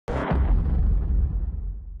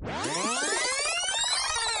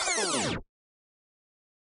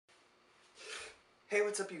Hey,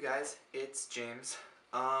 what's up you guys? It's James.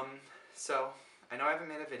 So, I know I haven't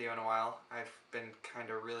made a video in a while. I've been kind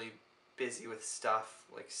of really busy with stuff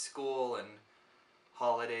like school and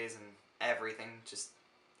holidays and everything, just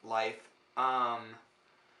life.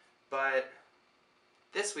 But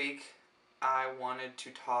this week I wanted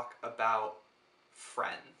to talk about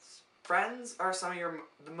friends. Friends are some of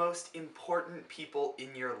the most important people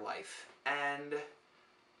in your life, and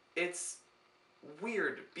it's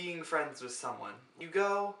weird being friends with someone. You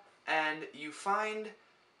go and you find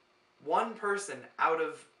one person out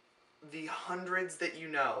of the hundreds that you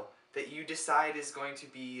know that you decide is going to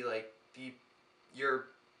be like your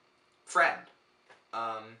friend.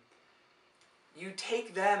 You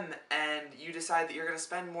take them and you decide that you're going to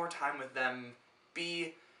spend more time with them,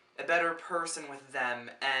 be a better person with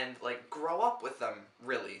them, and like grow up with them,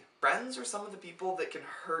 really. Friends are some of the people that can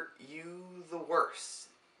hurt you the worst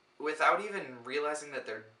without even realizing that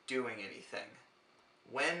they're doing anything.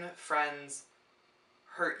 When friends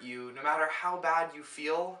hurt you, no matter how bad you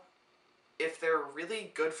feel, if they're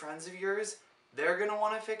really good friends of yours, they're gonna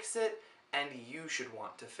want to fix it, and you should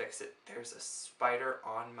want to fix it. There's a spider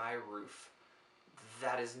on my roof.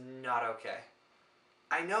 That is not okay.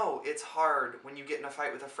 I know it's hard when you get in a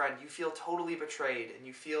fight with a friend. You feel totally betrayed, and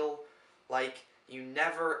you feel like you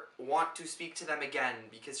never want to speak to them again,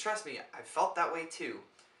 because trust me, I've felt that way too.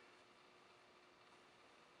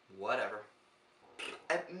 Whatever.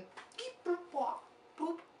 Boop.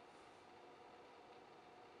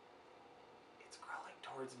 It's crawling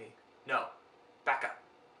towards me. No. Back up.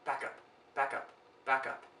 Back up. Back up. Back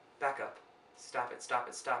up. Back up. Stop it. Stop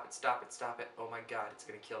it. Stop it. Stop it. Stop it. Oh my god, it's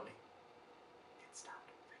gonna kill me. It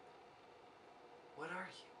stopped. What are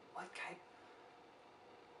you? What kind?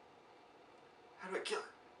 How do I kill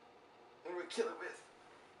it? What do I kill it with?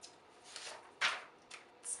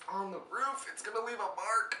 It's on the roof. It's gonna leave a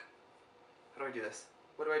mark. How do I do this?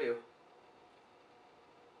 What do I do?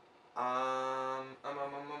 I'm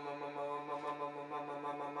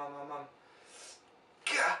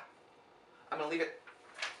gonna leave it.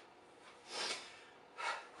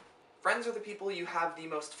 Friends are the people you have the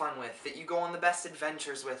most fun with, that you go on the best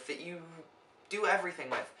adventures with, that you do everything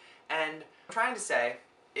with. And what I'm trying to say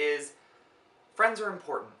is, friends are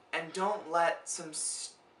important, and don't let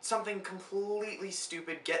something completely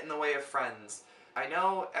stupid get in the way of friends. I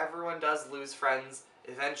know everyone does lose friends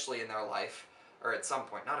eventually in their life, or at some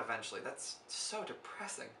point. Not eventually, that's so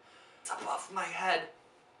depressing. It's above my head.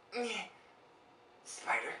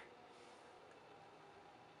 Spider.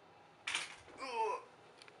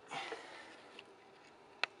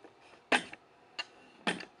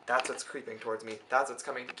 That's what's creeping towards me. That's what's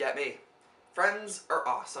coming to get me. Friends are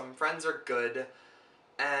awesome. Friends are good.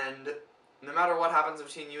 And no matter what happens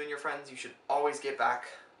between you and your friends, you should always get back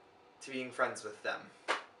to being friends with them.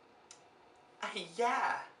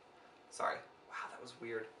 Yeah. Sorry. Wow, that was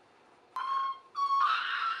weird.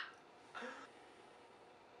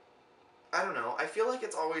 I don't know. I feel like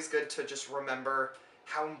it's always good to just remember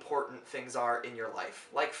how important things are in your life,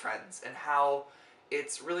 like friends, and how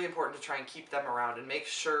it's really important to try and keep them around and make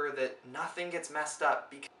sure that nothing gets messed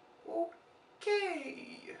up.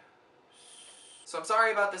 Okay. So I'm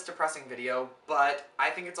sorry about this depressing video, but I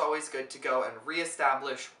think it's always good to go and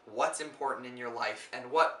reestablish what's important in your life and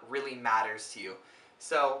what really matters to you.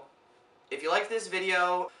 So if you like this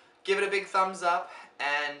video, give it a big thumbs up,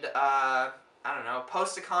 and I don't know,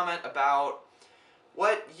 post a comment about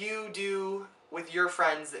what you do with your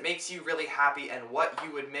friends that makes you really happy and what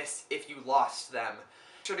you would miss if you lost them.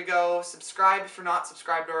 Make sure to go subscribe if you're not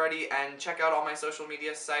subscribed already, and check out all my social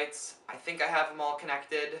media sites. I think I have them all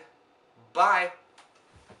connected. Bye!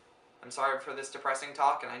 I'm sorry for this depressing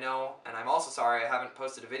talk, and I'm also sorry I haven't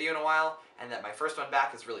posted a video in a while, and that my first one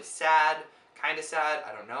back is really sad. Kinda sad.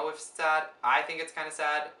 I don't know if it's sad. I think it's kinda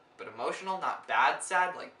sad, but emotional, not bad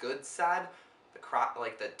sad, like good sad.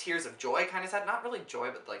 Like the tears of joy kind of sad. Not really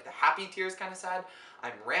joy, but like the happy tears kind of sad.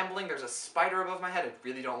 I'm rambling. There's a spider above my head. I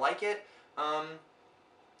really don't like it. But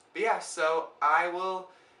yeah, so I will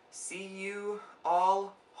see you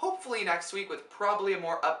all hopefully next week with probably a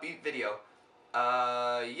more upbeat video.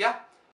 Yeah.